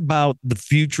think about the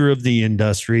future of the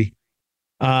industry,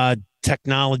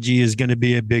 Technology is going to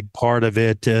be a big part of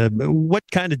it. What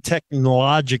kind of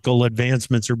technological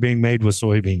advancements are being made with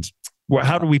soybeans?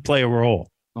 How do we play a role?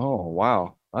 Oh,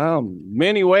 wow.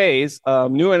 Many ways,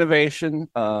 new innovation.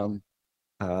 New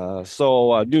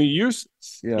uses.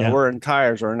 We're in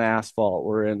tires, we're in asphalt,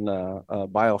 we're in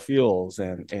biofuels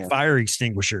and fire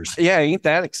extinguishers. Yeah, ain't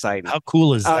that exciting? How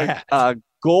cool is that?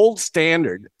 Gold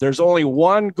standard. There's only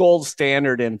one gold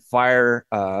standard in fire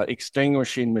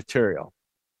extinguishing material,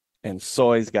 and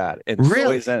soy's got it. And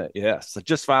really? Soy's in it. Yes, I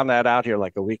just found that out here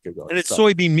like a week ago. And it's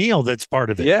soybean meal that's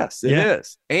part of it. Yes, it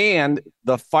is. And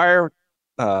the fire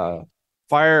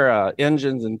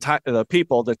engines and the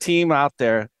people, the team out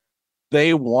there,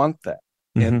 they want that.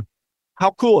 Mm-hmm. And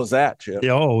how cool is that, Chip?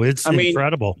 Oh, it's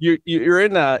incredible. You're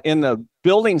in the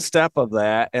building step of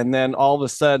that, and then all of a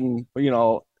sudden,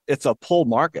 it's a pull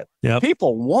market. Yep.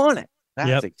 People want it.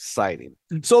 That's exciting.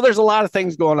 So there's a lot of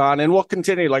things going on, and we'll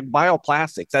continue. Like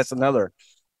bioplastics, that's another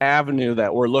avenue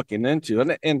that we're looking into.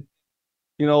 And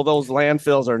those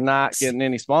landfills are not getting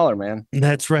any smaller, man.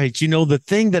 That's right. The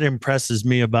thing that impresses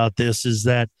me about this is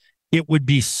that it would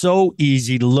be so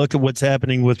easy to look at what's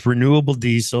happening with renewable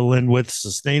diesel and with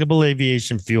sustainable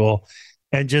aviation fuel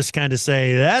and just kind of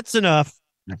say, that's enough.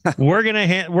 We're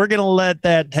going to let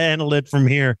that handle it from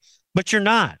here. But you're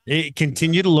not.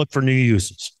 Continue to look for new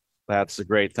uses. That's the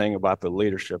great thing about the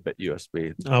leadership at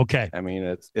USB. Okay. I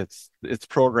mean, it's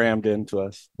programmed into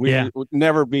us. We would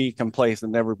never be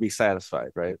complacent, never be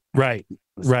satisfied, right? Right.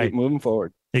 Let's keep moving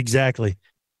forward. Exactly.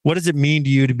 What does it mean to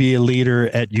you to be a leader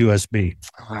at USB?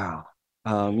 Wow.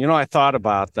 I thought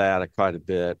about that quite a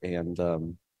bit.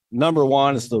 And number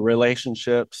one is the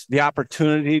relationships, the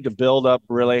opportunity to build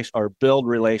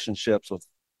relationships with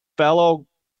fellow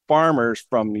farmers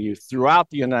from throughout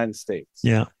the United States.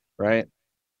 Yeah. Right.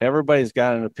 Everybody's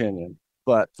got an opinion,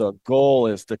 but the goal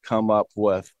is to come up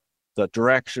with the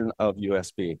direction of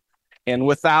USB. And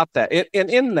without that,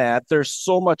 in that, there's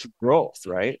so much growth,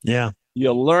 right? Yeah.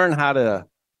 You learn how to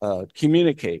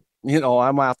communicate.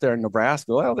 I'm out there in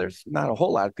Nebraska. Well, there's not a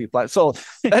whole lot of people. So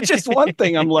that's just one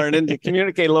thing I'm learning, to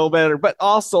communicate a little better, but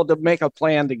also to make a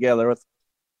plan together with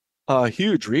a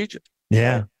huge region.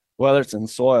 Yeah. Right? Whether it's in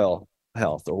soil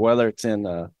health or whether it's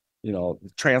in,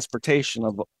 transportation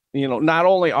of, not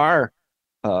only our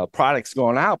products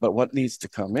going out, but what needs to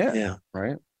come in. Yeah.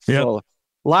 Right. Yep. So a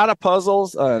lot of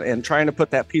puzzles and trying to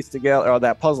put that piece together, or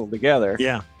that puzzle together.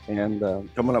 Yeah. And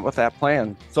coming up with that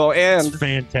plan. So, and it's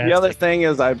fantastic. The other thing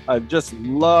is I just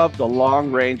love the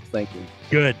long range thinking.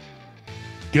 Good,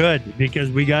 because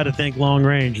we got to think long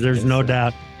range. There's no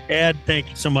doubt. Ed, thank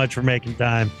you so much for making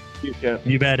time.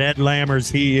 You bet. Ed Lammers,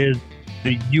 he is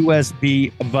the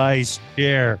USB Vice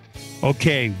Chair.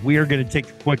 Okay, we are going to take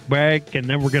a quick break, and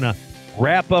then we're going to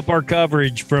wrap up our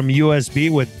coverage from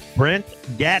USB with Brent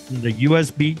Gatton, the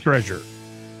USB Treasurer.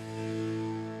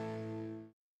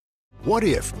 What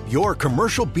if your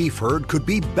commercial beef herd could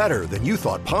be better than you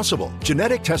thought possible?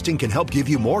 Genetic testing can help give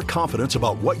you more confidence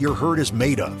about what your herd is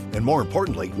made of, and more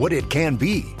importantly, what it can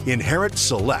be. Inherit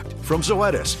Select from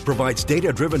Zoetis provides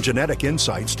data-driven genetic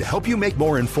insights to help you make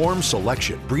more informed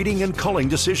selection, breeding, and culling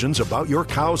decisions about your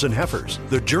cows and heifers.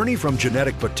 The journey from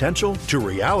genetic potential to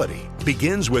reality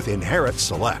begins with Inherit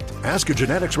Select. Ask a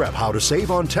genetics rep how to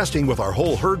save on testing with our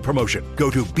whole herd promotion.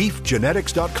 Go to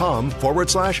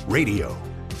beefgenetics.com/radio.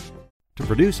 To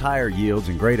produce higher yields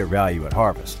and greater value at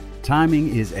harvest,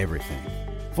 timing is everything.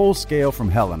 Full Scale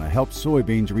from Helena helps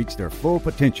soybeans reach their full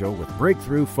potential with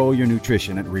breakthrough foliar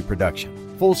nutrition and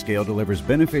reproduction. Full Scale delivers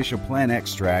beneficial plant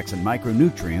extracts and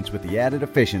micronutrients with the added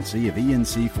efficiency of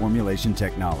ENC formulation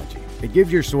technology. It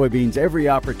gives your soybeans every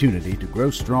opportunity to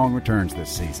grow strong returns this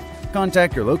season.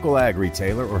 Contact your local ag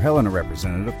retailer or Helena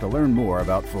representative to learn more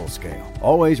about Full Scale.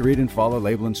 Always read and follow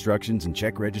label instructions and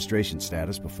check registration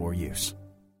status before use.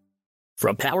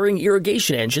 From powering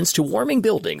irrigation engines to warming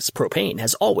buildings, propane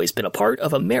has always been a part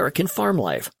of American farm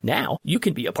life. Now, you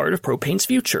can be a part of propane's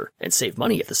future and save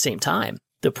money at the same time.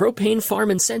 The Propane Farm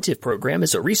Incentive Program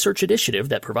is a research initiative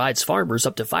that provides farmers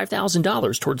up to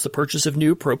 $5,000 towards the purchase of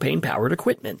new propane-powered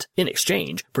equipment. In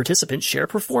exchange, participants share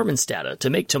performance data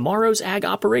to make tomorrow's ag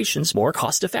operations more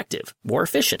cost-effective, more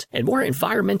efficient, and more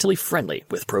environmentally friendly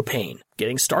with propane.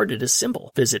 Getting started is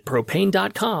simple. Visit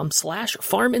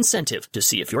propane.com/farm incentive to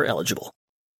see if you're eligible.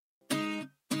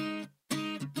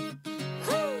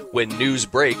 When news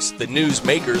breaks, the news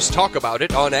makers talk about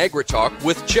it on AgriTalk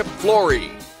with Chip Flory.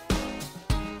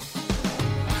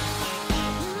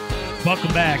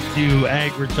 Welcome back to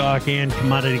AgriTalk and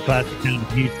Commodity Classic down in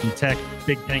Houston, Texas.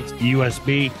 Big thanks to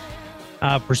USB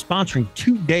for sponsoring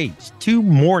 2 days, 2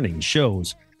 morning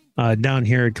shows down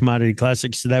here at Commodity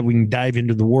Classic so that we can dive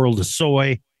into the world of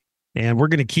soy And we're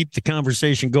going to keep the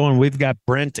conversation going. We've got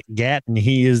Brent Gatton.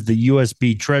 He is the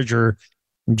USB treasurer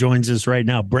and joins us right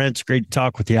now. Brent, it's great to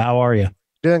talk with you. How are you?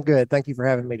 Doing good. Thank you for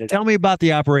having me today. Tell me about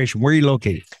the operation. Where are you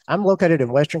located? I'm located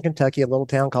in Western Kentucky, a little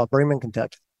town called Bremen,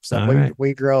 Kentucky. So All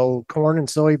we grow corn and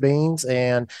soybeans,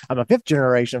 and I'm a fifth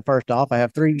generation. First off, I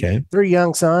have three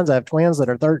young sons. I have twins that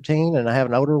are 13, and I have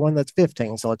an older one that's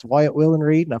 15. So it's Wyatt, Will, and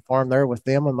Reed, and I farm there with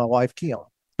them and my wife, Keon.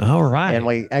 All right. And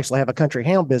we actually have a country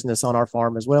ham business on our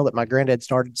farm as well that my granddad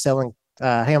started selling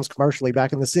hams commercially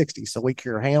back in the 60s. So we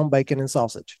cure ham, bacon, and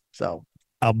sausage. So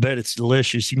I'll bet it's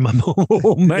delicious.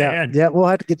 Oh, man. Yeah, we'll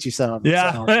have to get you some.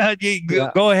 Yeah. So.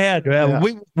 Go ahead.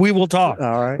 We will talk.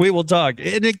 All right. We will talk.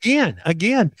 And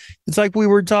again, it's like we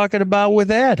were talking about with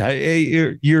Ed.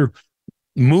 You're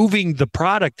moving the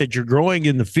product that you're growing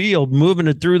in the field, moving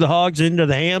it through the hogs into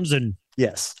the hams and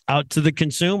yes, out to the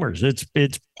consumers. It's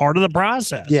part of the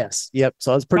process. Yes. Yep.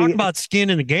 So it's pretty. Talk about skin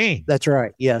in the game. That's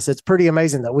right. Yes, it's pretty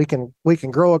amazing that we can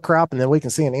grow a crop and then we can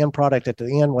see an end product at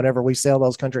the end whenever we sell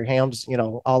those country hams,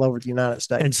 all over the United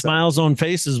States. And smiles on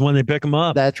faces when they pick them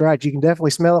up. That's right. You can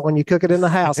definitely smell it when you cook it in the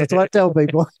house. That's what I tell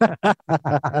people.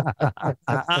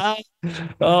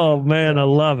 Oh man, I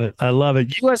love it.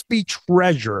 USB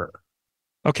treasurer.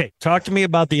 Okay, talk to me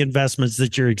about the investments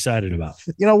that you're excited about.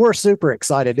 We're super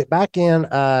excited. Back in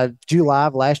July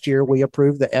of last year, we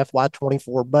approved the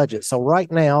FY24 budget. So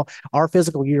right now, our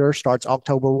fiscal year starts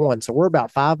October 1. So we're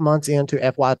about 5 months into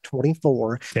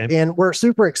FY24, and we're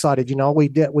super excited.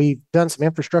 We've done some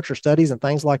infrastructure studies and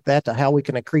things like that to how we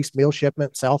can increase meal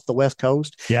shipments south the West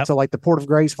Coast. Yep. So like the Port of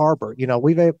Grays Harbor,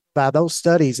 we've by those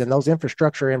studies and those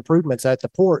infrastructure improvements at the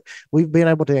port, we've been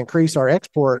able to increase our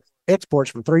exports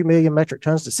from 3 million metric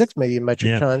tons to 6 million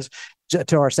metric tons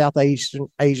to our South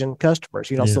Asian customers,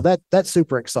 so that's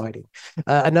super exciting.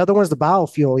 Another one is the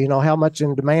biofuel, how much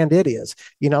in demand it is,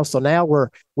 so now we're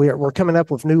coming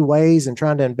up with new ways and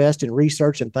trying to invest in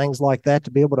research and things like that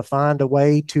to be able to find a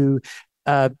way to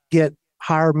get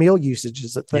higher meal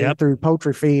usages through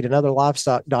poultry feed and other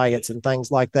livestock diets and things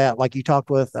like that. Like you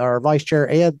talked with our Vice Chair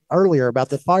Ed earlier about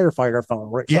the firefighter phone.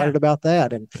 We're excited about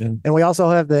that. And we also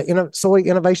have the Soy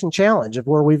Innovation Challenge of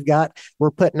where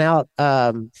we're putting out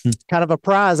kind of a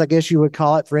prize, I guess you would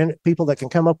call it, for people that can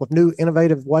come up with new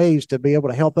innovative ways to be able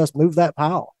to help us move that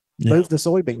pile. Move the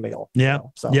soybean meal.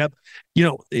 You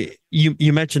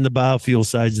mentioned the biofuel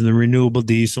sides and the renewable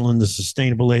diesel and the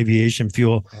sustainable aviation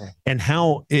fuel and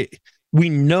how we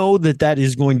know that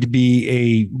is going to be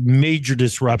a major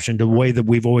disruption to the way that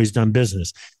we've always done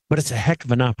business, but it's a heck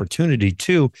of an opportunity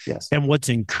too. Yes. And what's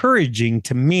encouraging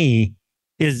to me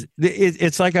is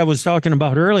it's like I was talking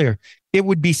about earlier. It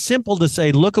would be simple to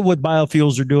say, look at what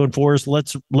biofuels are doing for us.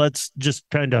 Let's just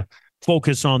kind of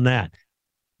focus on that.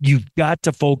 You've got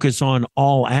to focus on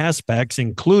all aspects,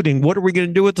 including what are we going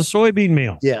to do with the soybean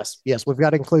meal? Yes. We've got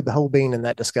to include the whole bean in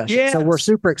that discussion. Yes. So we're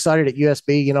super excited at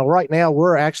USB. Right now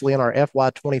we're actually in our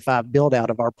FY25 build out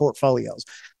of our portfolios.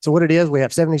 So what it is, we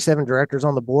have 77 directors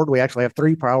on the board. We actually have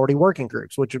 3 priority working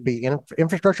groups, which would be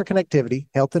infrastructure connectivity,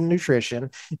 health and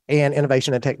nutrition, and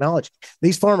innovation and technology.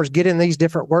 These farmers get in these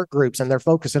different work groups and they're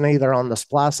focusing either on the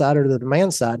supply side or the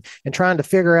demand side and trying to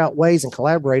figure out ways and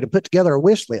collaborate and put together a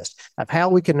wish list of how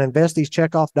we can invest these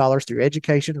checkoff dollars through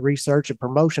education, research, and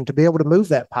promotion to be able to move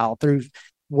that pile through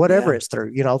whatever it's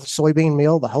through, the soybean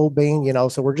meal, the whole bean,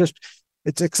 so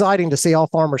it's exciting to see all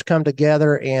farmers come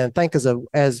together and think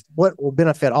as what will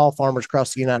benefit all farmers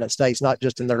across the United States, not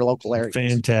just in their local areas.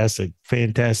 Fantastic.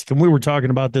 And we were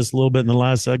talking about this a little bit in the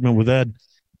last segment with Ed,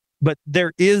 but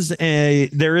there is a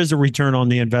return on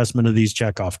the investment of these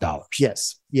checkoff dollars.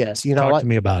 Yes. Talk to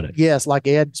me about it. Yes. Like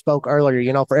Ed spoke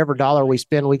earlier, for every dollar we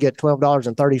spend, we get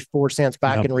 $12.34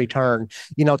 back in return.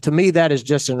 To me, that is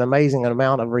just an amazing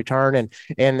amount of return.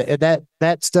 And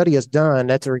that study is done.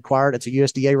 It's a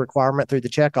USDA requirement through the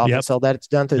checkoff. And so that it's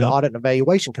done through the audit and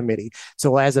evaluation committee.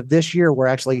 So as of this year, we're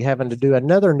actually having to do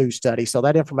another new study. So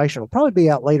that information will probably be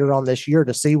out later on this year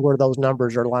to see where those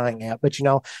numbers are lying at. But,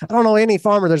 I don't know any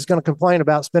farmer that's going to complain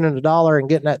about spending $1 and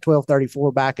getting that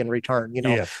 $12.34 back in return,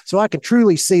 So I can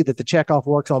truly see that the checkoff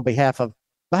works on behalf of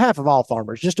all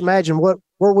farmers. Just imagine where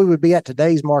we would be at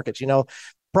today's markets.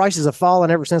 Prices have fallen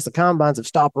ever since the combines have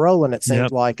stopped rolling, it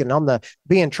seems like. And on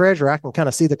being treasurer, I can kind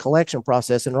of see the collection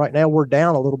process. And right now we're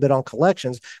down a little bit on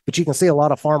collections, but you can see a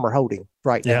lot of farmer holding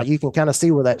right now. You can kind of see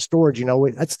where that storage,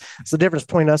 that's the difference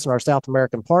between us and our South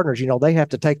American partners. They have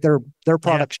to take their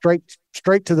product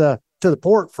straight to the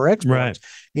port for exports,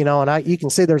 and you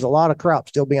can see there's a lot of crops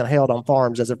still being held on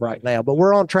farms as of right now, but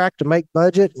we're on track to make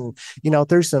budget and,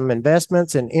 through some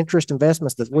investments and interest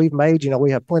investments that we've made,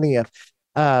 we have plenty of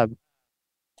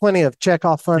plenty of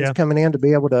checkoff funds coming in to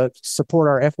be able to support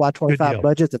our FY25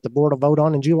 budget that the board will vote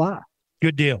on in July.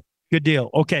 Good deal. Good deal.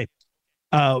 Okay.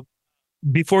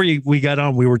 Before we got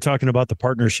on, we were talking about the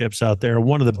partnerships out there.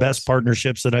 One of the best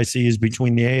partnerships that I see is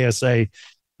between the ASA,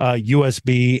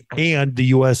 USB, and the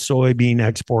U.S. Soybean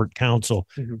Export Council.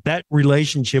 That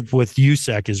relationship with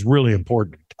USEC is really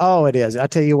important. Oh, it is. I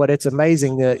tell you what, it's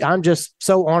amazing. I'm just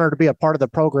so honored to be a part of the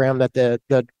program that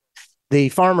the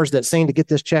farmers that seemed to get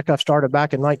this checkoff started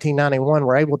back in 1991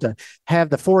 were able to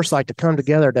have the foresight to come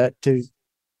together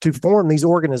to form these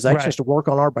organizations to work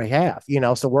on our behalf,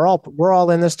 so we're all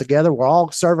in this together. We're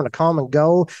all serving a common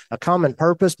goal, a common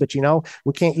purpose, but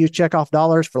we can't use checkoff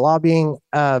dollars for lobbying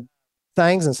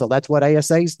things. And so that's what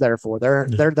ASA is there for. They're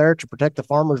there to protect the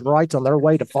farmers' rights on their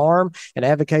way to farm and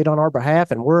advocate on our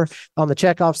behalf. And we're on the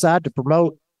checkoff side to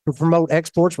promote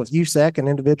exports with USEC and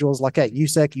individuals like that,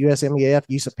 USEC, USMEF,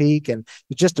 USAPEC. And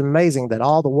it's just amazing that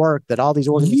all the work that all these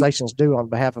organizations do on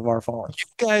behalf of our farms.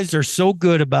 You guys are so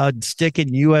good about sticking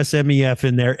USMEF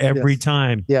in there every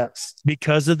time. Yes.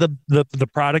 Because of the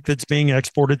product that's being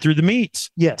exported through the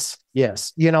meats. Yes.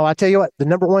 Yes. I tell you what, the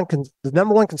number one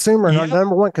consumer and our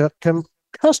number one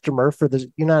customer for the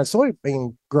United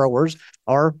soybean growers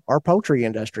are our poultry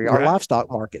industry, our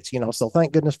livestock markets, so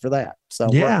thank goodness for that. So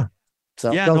no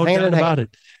doubt about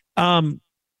it.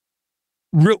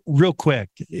 Real quick,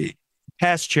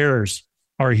 past chairs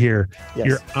are here. Yes.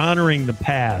 You're honoring the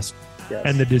past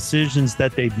and the decisions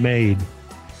that they've made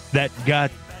that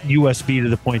got USB to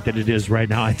the point that it is right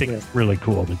now. I think it's really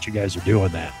cool that you guys are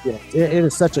doing that. Yeah, it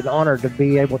is such an honor to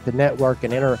be able to network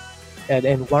and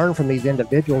and learn from these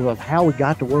individuals of how we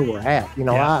got to where we're at.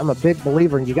 I'm a big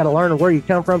believer in you got to learn where you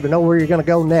come from to know where you're going to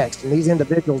go next. And these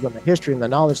individuals and the history and the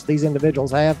knowledge these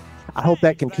individuals have, I hope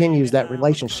that continues that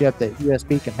relationship that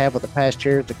USB can have with the past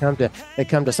chairs they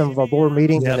come to some of our board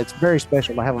meetings. And it's very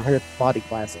special to have them here at the Body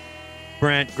Classic.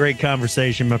 Brent, great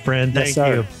conversation, my friend. Thank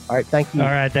you. All right, thank you. All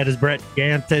right, that is Brett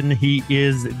Ganton. He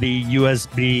is the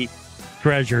USB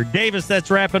treasurer. Davis, that's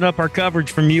wrapping up our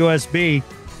coverage from USB.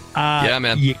 Yeah,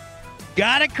 man. You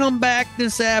got to come back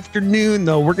this afternoon,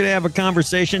 though. We're going to have a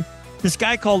conversation. This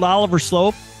guy called Oliver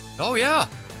Slope. Oh, yeah.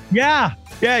 Yeah,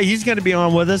 he's going to be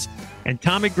on with us. And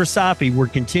Tommy Grisafi, we're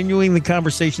continuing the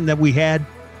conversation that we had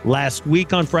last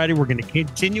week on Friday. We're going to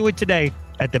continue it today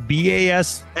at the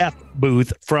BASF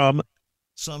booth from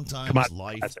Sometimes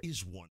life is one.